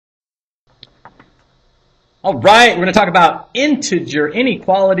All right, we're going to talk about integer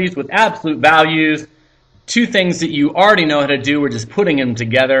inequalities with absolute values. Two things that you already know how to do. We're just putting them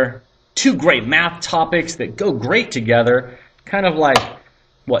together. Two great math topics that go great together. Kind of like,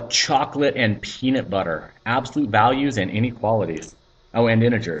 what, chocolate and peanut butter. Absolute values and inequalities. Oh, and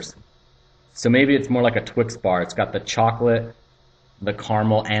integers. So maybe it's more like a Twix bar. It's got the chocolate, the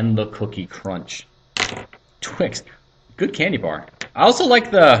caramel, and the cookie crunch. Twix. Good candy bar. I also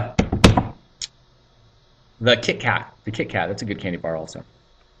like the Kit Kat. The Kit Kat. That's a good candy bar also.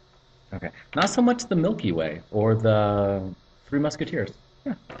 Okay. Not so much the Milky Way or the Three Musketeers.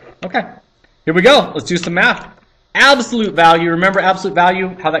 Yeah. Okay. Here we go. Let's do some math. Absolute value. Remember absolute value,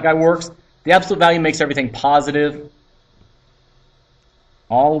 how that guy works? The absolute value makes everything positive.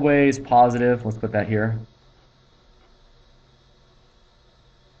 Always positive. Let's put that here.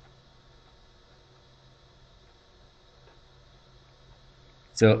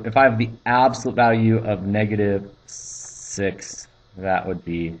 So if I have the absolute value of -6, that would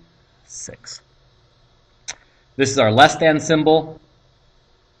be 6. This is our less than symbol.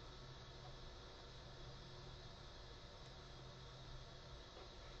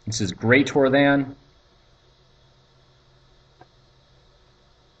 This is greater than.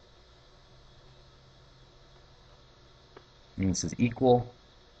 And this is equal.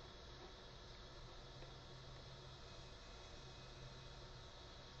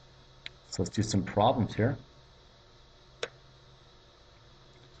 So let's do some problems here. So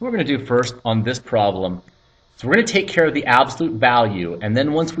what we're going to do first on this problem, so we're going to take care of the absolute value, and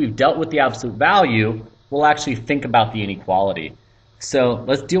then once we've dealt with the absolute value, we'll actually think about the inequality. So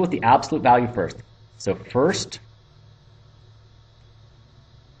let's deal with the absolute value first. So first,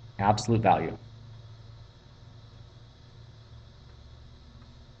 absolute value.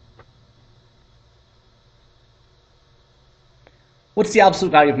 What's the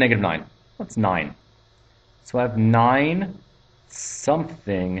absolute value of -9? What's 9? So I have 9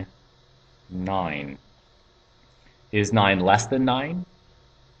 something 9. Is 9 less than 9?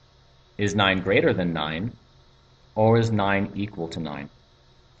 Is 9 greater than 9? Or is 9 equal to 9?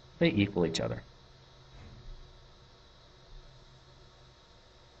 They equal each other.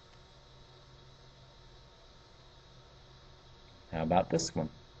 How about this one?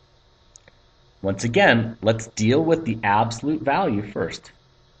 Once again, let's deal with the absolute value first.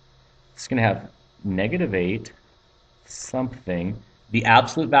 It's going to have -8 something. The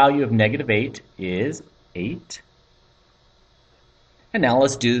absolute value of -8 is 8. And now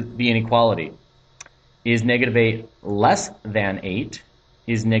let's do the inequality. Is -8 less than 8?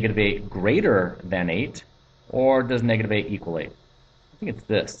 Is -8 greater than 8? Or does -8 equal 8? I think it's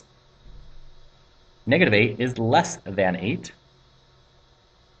this. -8 is less than 8.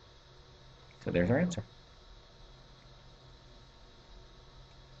 So there's our answer.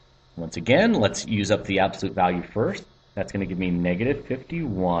 Once again, let's use up the absolute value first. That's going to give me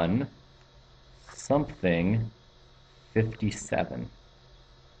 -51 something 57.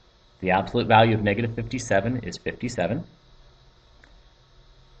 The absolute value of -57 is 57.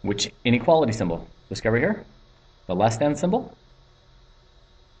 Which inequality symbol? Discover here? The less than symbol?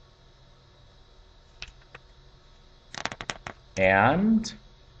 And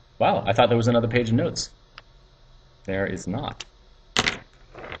wow, I thought there was another page of notes. There is not.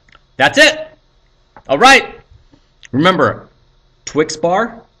 That's it. All right. Remember, Twix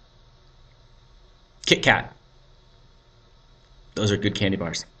bar, Kit Kat. Those are good candy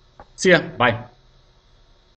bars. See ya. Bye.